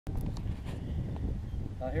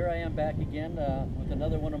Here I am back again with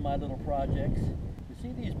another one of my little projects. You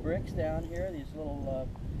see these bricks down here, these little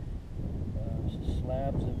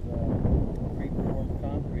slabs of preformed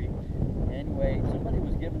concrete. Anyway, somebody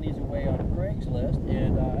was giving these away on Craigslist,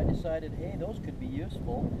 and I decided, hey, those could be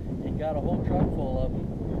useful, and got a whole truck full of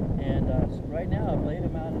them. And right now I've laid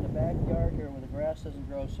them out in the backyard here where the grass doesn't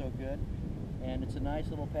grow so good, and it's a nice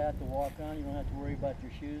little path to walk on. You don't have to worry about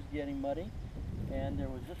your shoes getting muddy, and there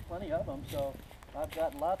was just plenty of them, so I've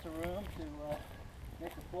got lots of room to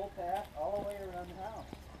make a full path all